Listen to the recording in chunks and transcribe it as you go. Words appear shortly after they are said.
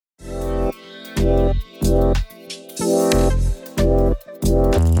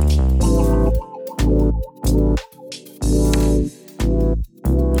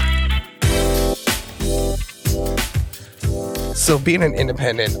So being an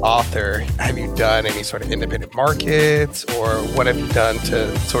independent author, have you done any sort of independent markets, or what have you done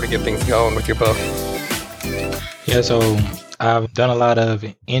to sort of get things going with your book? Yeah, so I've done a lot of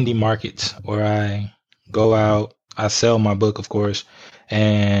indie markets where I go out, I sell my book, of course,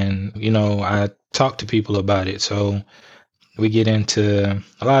 and, I talk to people about it. So we get into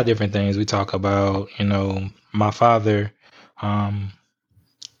a lot of different things. We talk about, my father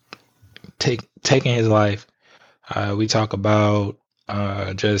taking his life. We talk about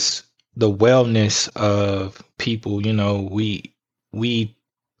just the wellness of people. We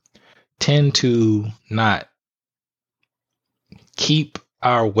tend to not keep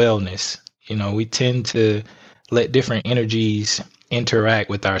our wellness. We tend to let different energies interact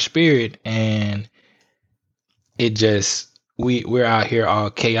with our spirit, and it just we're out here all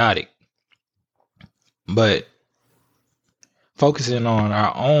chaotic. But focusing on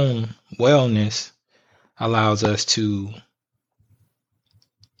our own wellness allows us to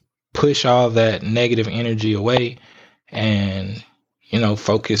push all that negative energy away and,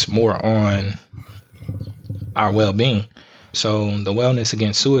 focus more on our well-being. So the Wellness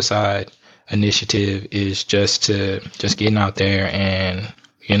Against Suicide initiative is just getting out there and,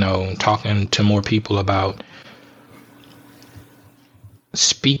 talking to more people about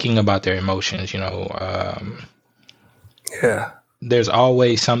speaking about their emotions. There's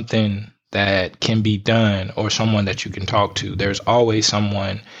always something that can be done, or someone that you can talk to. There's always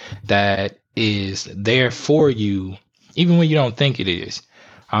someone that is there for you, even when you don't think it is.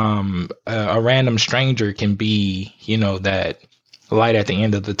 A random stranger can be, that light at the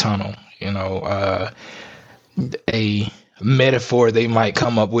end of the tunnel, a metaphor they might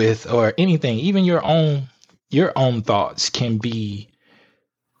come up with, or anything. Even your own thoughts can be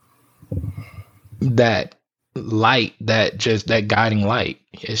that light, that guiding light.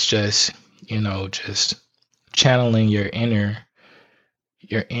 It's just, just channeling your inner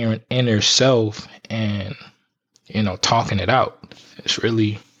self and, talking it out. It's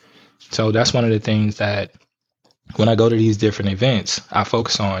really, so that's one of the things that when I go to these different events, I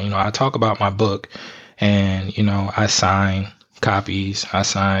focus on. I talk about my book, and, I sign copies, I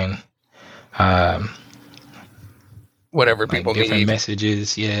sign, whatever people different need.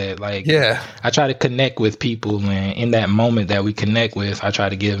 Messages. I try to connect with people, and in that moment that we connect with, I try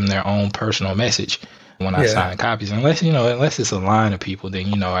to give them their own personal message when I sign copies. Unless it's a line of people,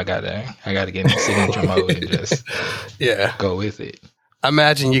 then I gotta get in signature mode and just go with it. I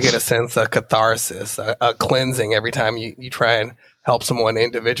imagine you get a sense of catharsis, a cleansing every time you try and help someone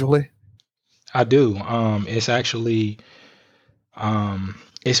individually. I do. It's actually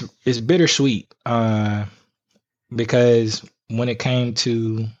it's bittersweet. Because when it came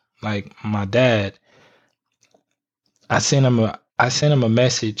to like my dad, I sent him a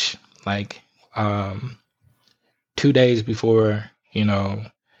message like 2 days before, he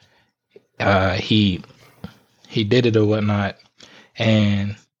did it or whatnot.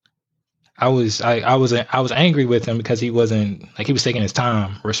 And I was angry with him because he was taking his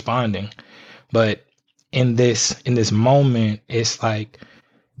time responding. But in this moment, it's like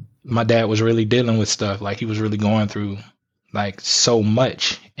my dad was really dealing with stuff. Like, he was really going through like so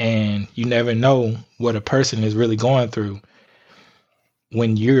much, and you never know what a person is really going through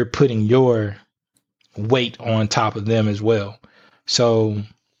when you're putting your weight on top of them as well. So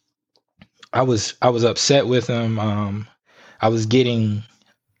I was upset with him. I was getting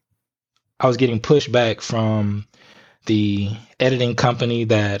pushback from the editing company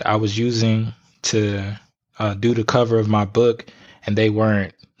that I was using to do the cover of my book, and they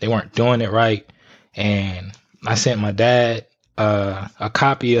weren't doing it right. And I sent my dad a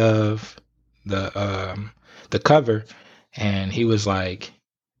copy of the cover, and he was like,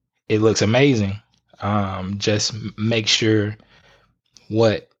 "It looks amazing. Just make sure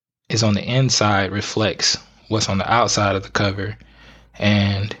what is on the inside reflects what's on the outside of the cover,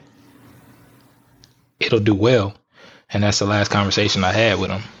 and it'll do well." And that's the last conversation I had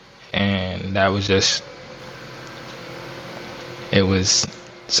with him. And that was just, it was,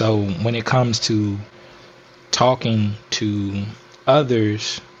 so when it comes to talking to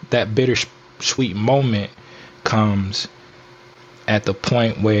others, that bittersweet moment comes at the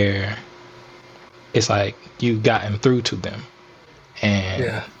point where it's like you've gotten through to them.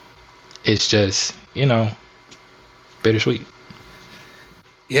 And it's just, bittersweet.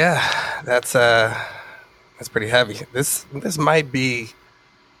 Yeah, that's pretty heavy. This might be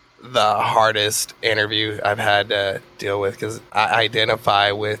the hardest interview I've had to deal with, because I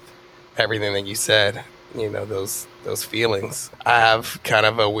identify with everything that you said. Those feelings. I have kind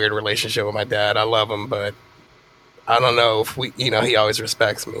of a weird relationship with my dad. I love him, but I don't know if he always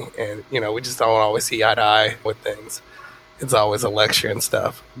respects me, and we just don't always see eye to eye with things. it's always a lecture and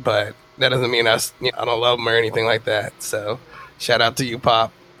stuff. But that doesn't mean I don't love him or anything like that. So shout out to you,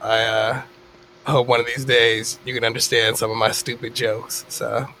 Pop. I hope one of these days you can understand some of my stupid jokes.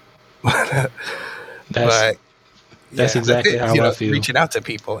 So, but That's that's yeah, that's exactly it. how I feel. Reaching out to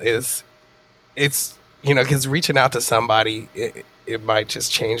people is it's because reaching out to somebody it might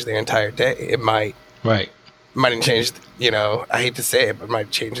just change their entire day. Right. Mightn't change, I hate to say it, but it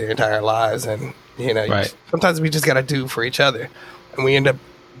might change their entire lives. And, Right. sometimes we just got to do for each other. And we end up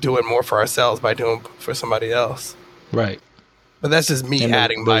doing more for ourselves by doing for somebody else. Right. But that's just me And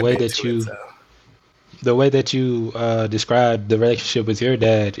adding the my way bit that to it. you So. the way that you describe the relationship with your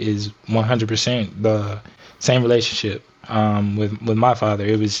dad is 100% the same relationship with my father.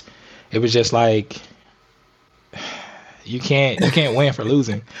 It was just like you can't win for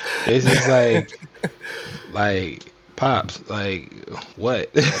losing. It's just like pops, like what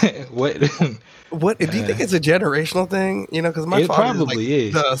what What do you think it's a generational thing? Because my it father is like probably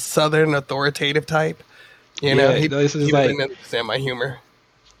is. the southern authoritative type. Yeah, He this is he doesn't like understand my humor.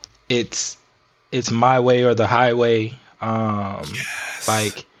 it's it's my way or the highway. Yes.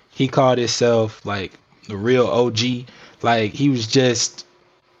 Like he called himself like the real OG. Like he was just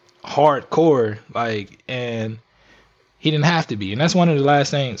hardcore. Like, and he didn't have to be. And that's one of the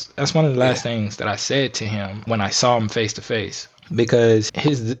last things. That's one of the Yeah. last things that I said to him when I saw him face to face, because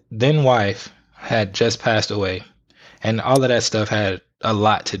his then wife had just passed away, and all of that stuff had a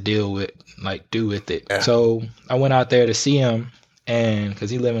lot to deal with, like do with it. Yeah. So I went out there to see him, and because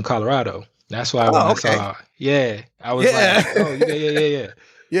he lived in Colorado, that's why when Oh, I okay. saw, yeah, I was Yeah. like, oh yeah, yeah, yeah, yeah.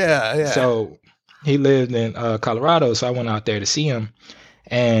 Yeah. Yeah. So he lived in Colorado, so I went out there to see him,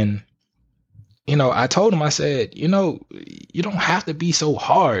 and I told him, I said, you don't have to be so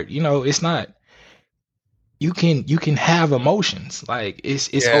hard. It's not. You can have emotions. Like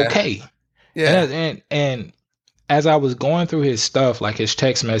it's Yeah. okay. Yeah. And as I was going through his stuff, like his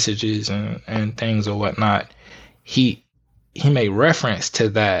text messages and things or whatnot, he he made reference to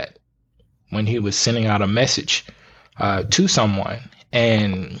that when he was sending out a message to someone,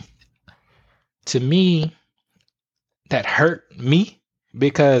 and to me that hurt me,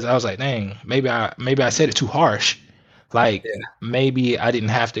 because I was like, dang, maybe I said it too harsh. Like Yeah. maybe I didn't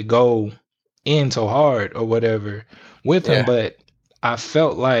have to go in so hard or whatever with him, Yeah. but I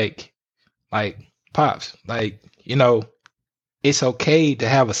felt like pops, like it's okay to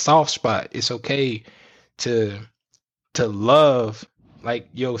have a soft spot. It's okay to love like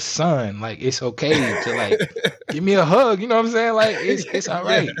your son. Like it's okay to like give me a hug. You know what I'm saying? Like it's all Yeah.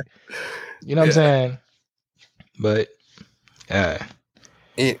 right. You know what I'm Yeah. saying? But uh,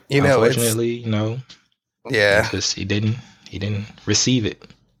 It's unfortunately, he yeah. just he didn't receive it.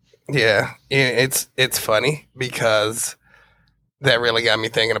 Yeah. It's funny because that really got me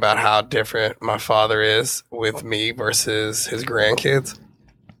thinking about how different my father is with me versus his grandkids.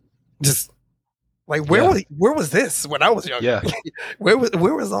 Just like Yeah, where was this when I was younger? yeah, Where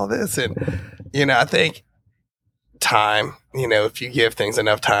was all this? And I think time, if you give things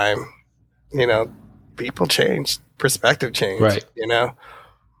enough time, you know, people change, perspective change, right,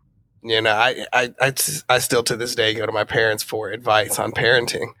 I still to this day go to my parents for advice on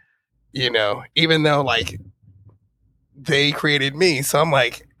parenting, even though like they created me. So I'm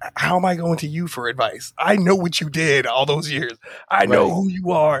like, how am I going to you for advice? I know what you did all those years. I know right, who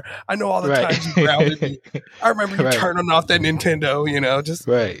you are. I know all the right, times you grounded me. I remember you right, turning off that Nintendo, just,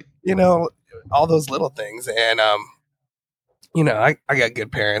 right, you know, all those little things. And, I got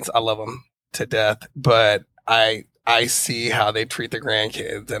good parents. I love them to death, but I see how they treat their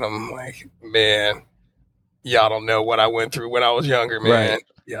grandkids and I'm like, man, y'all don't know what I went through when I was younger, man. right,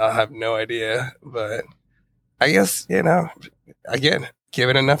 Y'all have no idea. But I guess, again, give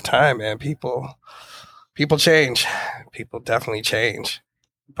it enough time, man. People change. People definitely change.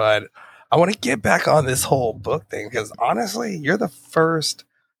 But I want to get back on this whole book thing because honestly, you're the first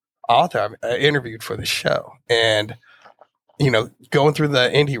author I've interviewed for the show. And going through the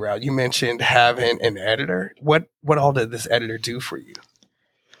indie route, you mentioned having an editor. What all did this editor do for you?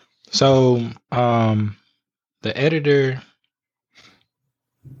 So, the editor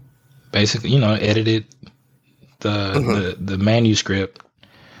basically, edited the Mm-hmm. the manuscript.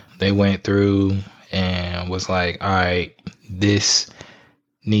 They went through and was like, all right, this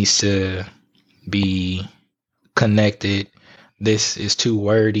needs to be connected. This is too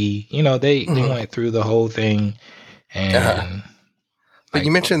wordy. They Mm-hmm. went through the whole thing Uh-huh. and But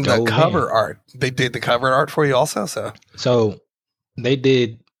you like mentioned the dove in. cover art. They did the cover art for you also. So So they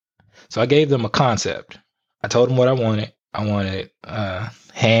did. So I gave them a concept. I told them what I wanted. I wanted a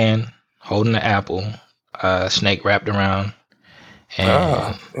hand holding the apple, a snake wrapped around, oh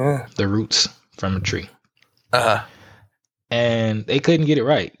and yeah. the roots from a tree. Uh-huh. and they couldn't get it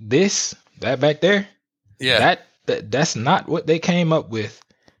right. That back there, Yeah. that's not what they came up with.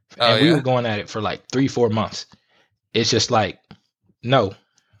 Oh And we were yeah. going at it for like 3-4 months. It's just like, no,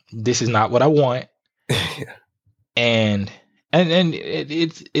 this is not what I want. And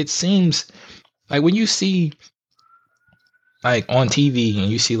it seems like when you see like on TV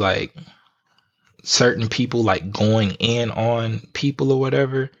and you see like certain people like going in on people or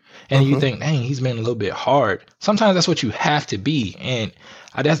whatever, and you Hmm. think, dang, he's been a little bit hard. Sometimes that's what you have to be, and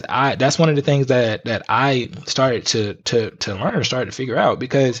that's one of the things that I started to learn, started to figure out,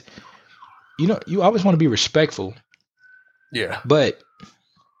 because you always want to be respectful, Yeah. but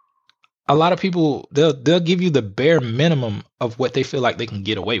a lot of people they'll give you the bare minimum of what they feel like they can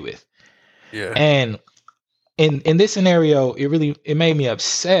get away with, Yeah. and in this scenario, it made me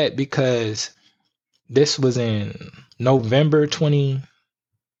upset because this was in November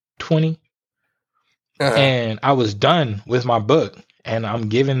 2020, Uh-huh. and I was done with my book, and I'm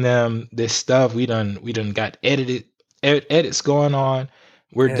giving them this stuff. We done got edits going on.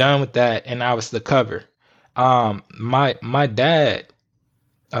 We're Yeah. done with that, and now it's the cover. My dad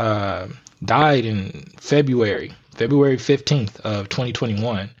uh died in February 15th of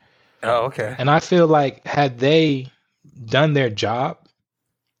 2021, Oh, okay. and I feel like had they done their job,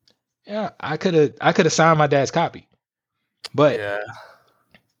 yeah, I could have signed my dad's copy. But Yeah.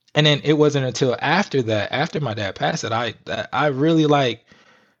 and then it wasn't until after that, after my dad passed, that I really like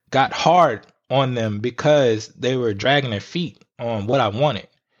got hard on them because they were dragging their feet on what I wanted.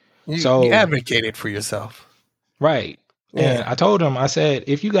 You So, advocated for yourself. right. And Yeah. I told them, I said,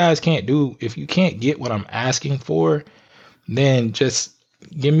 if you can't get what I'm asking for, then just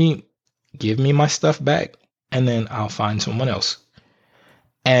give me give me my stuff back, and then I'll find someone else.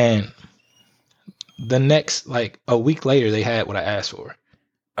 And the next, like a week later, they had what I asked for.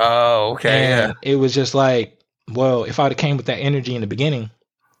 Oh, okay. Yeah. And it was just like, well, if I'd have came with that energy in the beginning,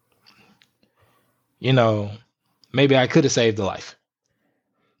 you know, maybe I could have saved the life.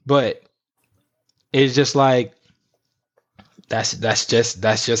 But it's just like that's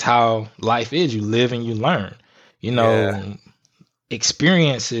just how life is. You live and you learn. You Yeah. know,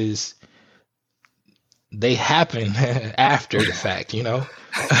 experiences, they happen after the fact, you know.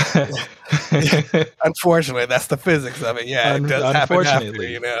 Unfortunately, that's the physics of it. Yeah, it does happen after,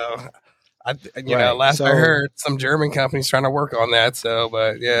 Unfortunately. Right. last I So, heard, some German companies trying to work on that. So,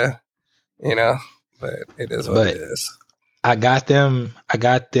 but yeah, you know, but it is what it but is. I got them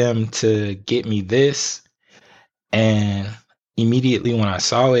to get me this, and immediately when I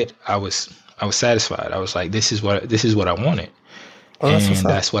saw it, I was satisfied. I was like, this is what I wanted, Well, that's what's and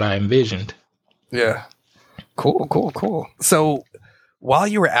up. that's what I envisioned. Yeah. Cool, cool, cool. So, while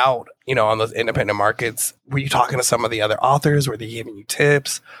you were out, on those independent markets, were you talking to some of the other authors? Were they giving you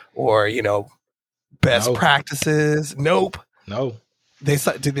tips or, best No, practices? Nope. no. Did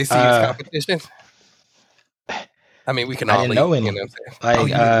they see you as Uh, competition? I mean, we can I all didn't know leave, any. what I'm saying? Oh, Like, you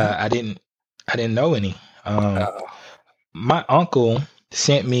didn't know? I didn't know any. Oh, My uncle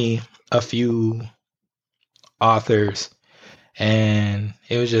sent me a few authors, and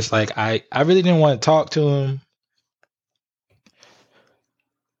it was just like I really didn't want to talk to him.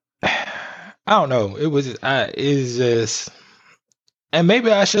 I don't know. It's just, and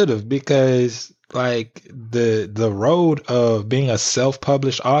maybe I should have, because like the road of being a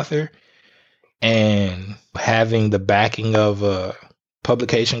self-published author and having the backing of a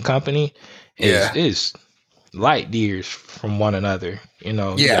publication company is yeah. is light years from one another. You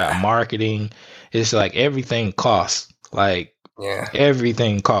got Yeah. marketing. It's like everything costs. Like Yeah.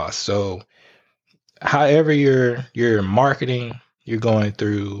 everything costs. So however you're marketing, you're going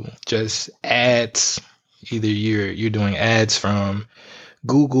through just ads. Either you're doing ads from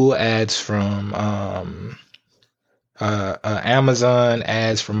Google, ads from Amazon,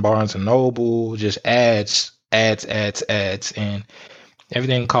 ads from Barnes and Noble, just ads, and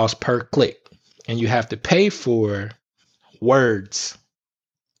everything costs per click, and you have to pay for words.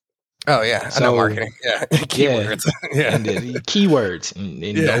 Oh, yeah. I know So marketing. Yeah. yeah, Keywords. Yeah. and the keywords, and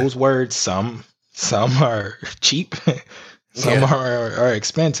Yeah. those words, some are cheap, some Yeah. are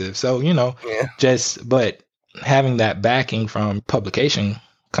expensive. So Yeah. just but having that backing from publication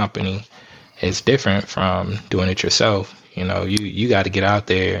company is different from doing it yourself. You got to get out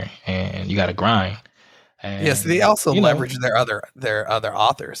there and you got to grind. Yes. They And also leverage their other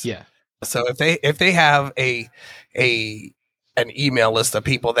authors. yeah, So if they have a an email list of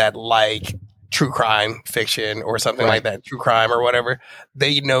people that like true crime fiction or something like right, that, true crime or whatever,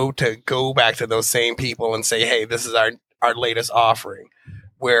 they know to go back to those same people and say, "Hey, this is our latest offering."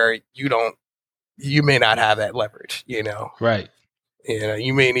 Where you may not have that leverage. right.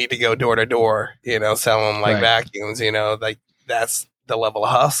 You may need to go door to door, selling like Right. vacuums, like that's the level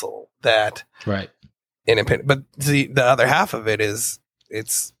of hustle that Right. independent. But the other half of it is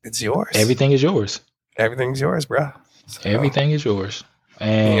it's yours. Everything is yours. Everything's yours, bro. So, Everything is yours.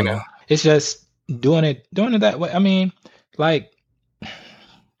 you know, And it's just doing it that way. I mean, like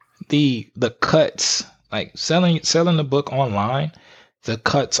the cuts, like selling the book online, the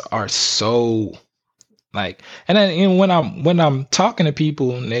cuts are so like, and then when I'm talking to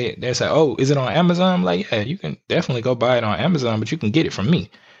people and they say, "Oh, is it on Amazon?" I'm like, "Yeah, you can definitely go buy it on Amazon, but you can get it from me."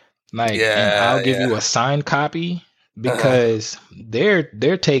 Like, and I'll yeah, give yeah. you a signed copy Uh-huh. because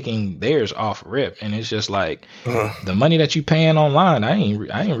they're taking theirs off rip, and it's just like Uh-huh. the money that you paying online, I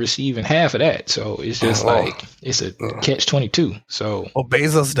ain't receiving half of that. So it's just Well, like it's a yeah. catch 22. So, Well,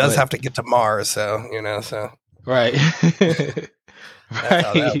 Bezos does but have to get to Mars, so so right, that's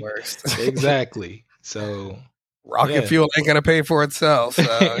how that right, works. exactly. So Rocket yeah, fuel ain't gonna pay for itself,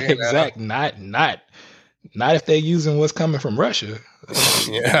 so exactly. Not if they're using what's coming from Russia.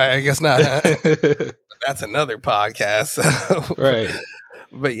 yeah, I guess not. Huh? That's another podcast. So. Right.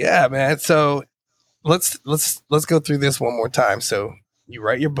 But yeah, man. So let's go through this one more time. So you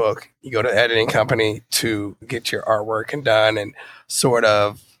write your book, you go to editing company to get your artwork and done and sort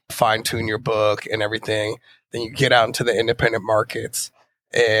of fine tune your book and everything. Then you get out into the independent markets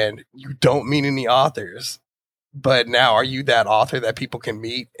and you don't meet any authors. But now are you that author that people can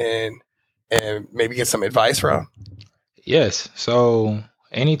meet and maybe get some advice from? Yes. So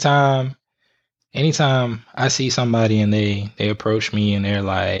anytime anytime I see somebody and they approach me and they're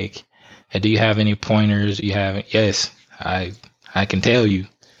like, "Hey, do you have any pointers? You have?" Yes, I can tell you.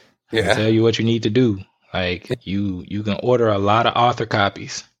 I can Yeah. tell you what you need to do. Like you can order a lot of author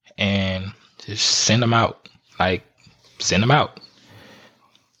copies and just send them out. Like send them out.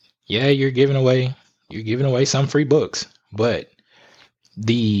 Yeah, you're giving away some free books, but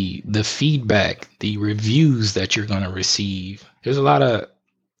the feedback, the reviews that you're going to receive, there's a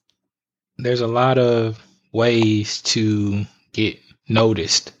lot of ways to get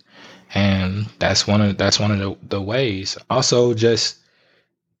noticed, and that's one of the ways. Also, just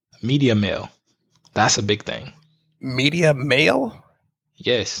media mail. That's a big thing. Media mail?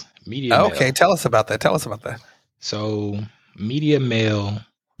 Yes, media Okay, mail. tell us about that. Tell us about that. So, media mail,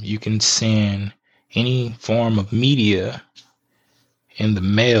 you can send any form of media in the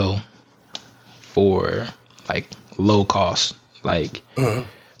mail for like low cost. Like Mhm.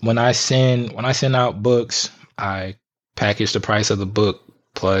 when I send out books, I package the price of the book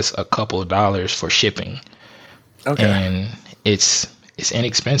plus a couple of dollars for shipping, Okay. and it's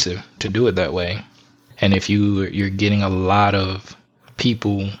inexpensive to do it that way. And if you're getting a lot of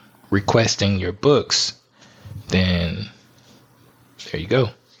people requesting your books, then there you go,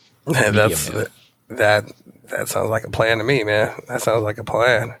 media That's mail. that. That sounds like a plan to me, man. That sounds like a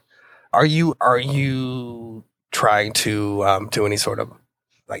plan. Are you trying to do any sort of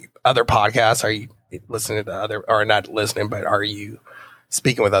like other podcasts? Are you listening to other or not listening, but are you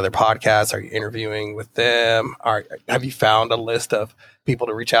speaking with other podcasts? Are you interviewing with them? Have you found a list of people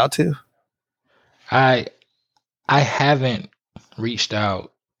to reach out to? I I haven't reached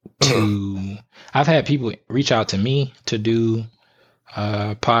out to. I've had people reach out to me to do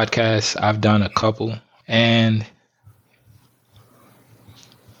podcasts. I've done a couple, and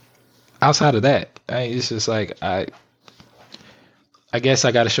outside of that, it's just like I guess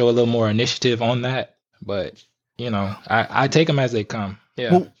I got to show a little more initiative on that. But I take them as they come.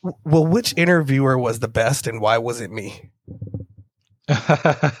 Yeah. Well, which interviewer was the best, and why was it me?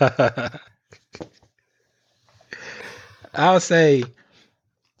 I'll say,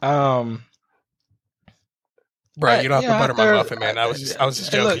 um, Bro, you don't have to yeah, butter my muffin, man. I was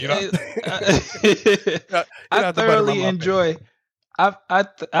just joking. look, You know, you I don't have to butter my thoroughly muffin. enjoy.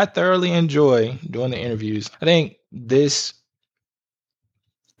 I thoroughly enjoy doing the interviews. I think this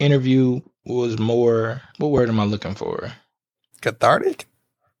interview was more. What word am I looking for? Cathartic.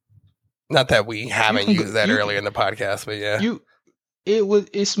 Not that we You haven't can go. used that earlier in the podcast, but yeah, You.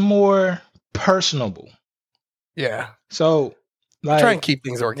 It's more personable. yeah. So, I try and like, keep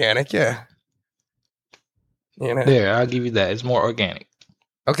things organic. Yeah, you know. there, I'll give you that. It's more organic.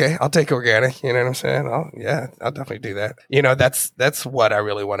 Okay, I'll take organic. You know what I'm saying? I'll definitely do that. That's what I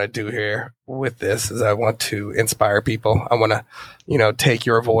really want to do here with this. Is I want to inspire people. I want to, take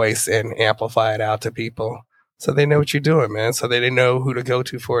your voice and amplify it out to people so they know what you're doing, man. So they know who to go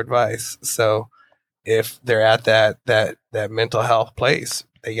to for advice. So if they're at that mental health place,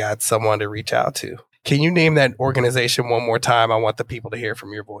 they got someone to reach out to. Can you name that organization one more time? I want the people to hear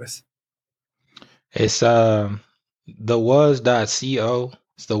from your voice. It's the was.co.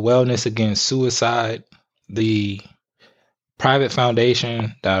 It's the Wellness Against Suicide. The private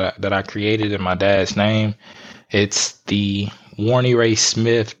foundation that I created in my dad's name. It's the Warnie Ray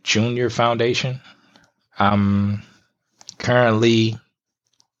Smith Jr. Foundation. I'm currently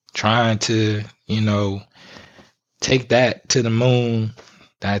trying to, take that to the moon.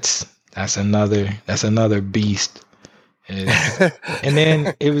 That's another beast. And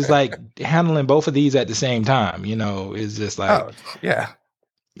then it was like handling both of these at the same time, it's just like, oh, yeah.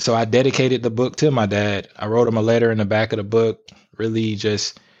 So I dedicated the book to my dad. I wrote him a letter in the back of the book. Really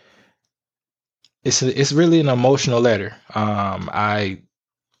just, it's really an emotional letter. I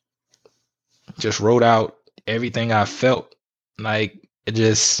just wrote out everything I felt, like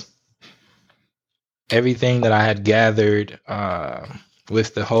everything that I had gathered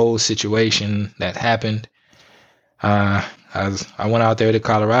with the whole situation that happened. I went out there to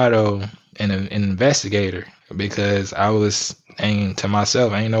Colorado and an investigator because I was saying to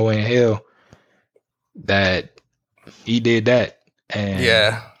myself, ain't no way in hell that he did that. And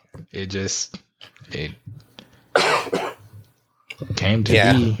it came to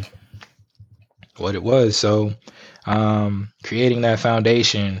be what it was. So creating that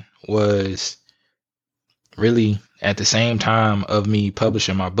foundation was really at the same time of me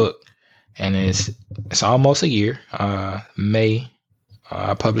publishing my book. And it's almost a year. May.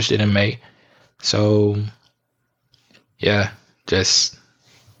 I published it in May. So yeah, just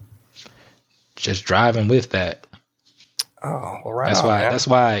driving with that. Oh, well, right. That's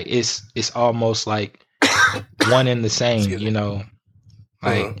why it's almost like one and the same,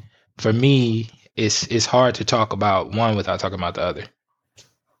 Like for me, it's hard to talk about one without talking about the other.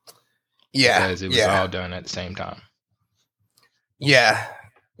 Yeah. Because it was all done at the same time. Yeah.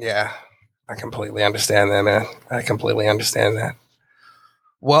 Yeah. I completely understand that, man. I completely understand that.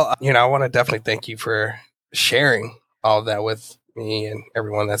 Well, I want to definitely thank you for sharing all of that with me and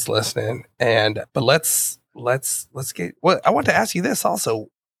everyone that's listening. But let's get. Well, I want to ask you this also.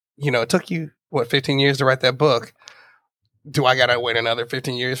 It took you 15 years to write that book. Do I gotta wait another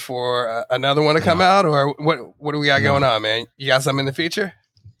 15 years for another one to come out, or what do we got going on, man? You got something in the future?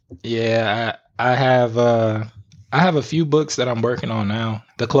 Yeah, I have a few books that I'm working on now.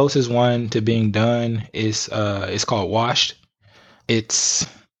 The closest one to being done is it's called Washed. It's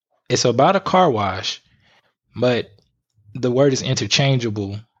about a car wash, but the word is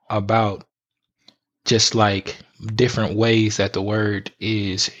interchangeable about just like different ways that the word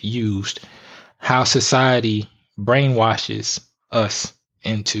is used, how society brainwashes us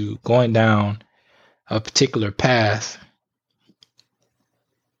into going down a particular path,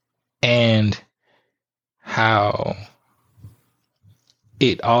 and how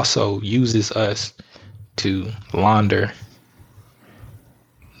it also uses us to launder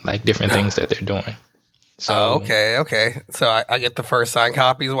like different things that they're doing. So okay. So I get the first signed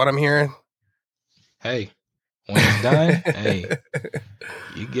copy is what I'm hearing. Hey, when it's done, hey,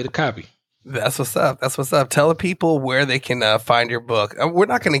 you get a copy. That's what's up. Tell the people where they can find your book. We're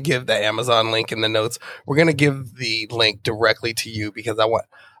not going to give the Amazon link in the notes. We're going to give the link directly to you because I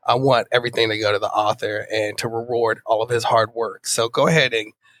want everything to go to the author and to reward all of his hard work. So go ahead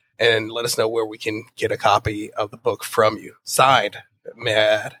and let us know where we can get a copy of the book from you. Signed,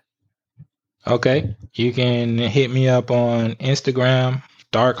 Mad. Okay. You can hit me up on Instagram,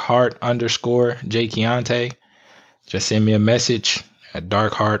 darkheart_JKeonte. Just send me a message at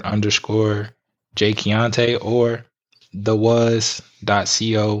darkheart_JKeonte or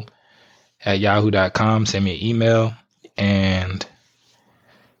thewaz.co@yahoo.com. Send me an email and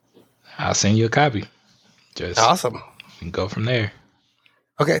I'll send you a copy. Just awesome. And go from there.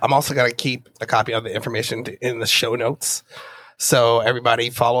 Okay. I'm also going to keep a copy of the information in the show notes. So everybody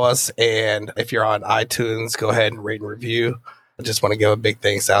follow us. And if you're on iTunes, go ahead and rate and review. I just want to give a big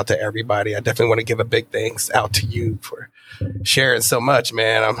thanks out to everybody. I definitely want to give a big thanks out to you for sharing so much,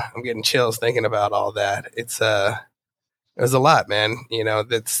 man. I'm getting chills thinking about all that. It was a lot, man.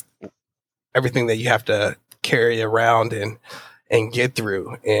 That's everything that you have to carry around and get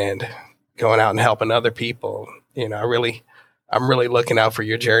through, and going out and helping other people. I'm really looking out for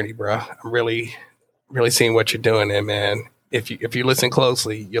your journey, bro. I'm really seeing what you're doing, and man, if you listen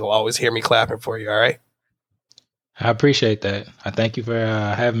closely, you'll always hear me clapping for you. All right. I appreciate that. I thank you for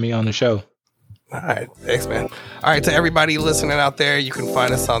having me on the show. All right. Thanks, man. All right. To everybody listening out there, you can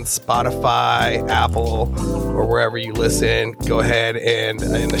find us on Spotify, Apple, or wherever you listen. Go ahead and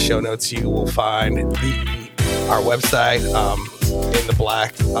in the show notes, you will find our website, In the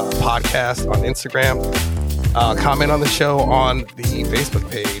Black podcast on Instagram. Comment on the show on the Facebook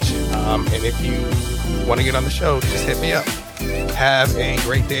page. And if you want to get on the show, just hit me up. Have a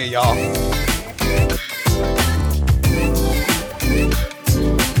great day, y'all.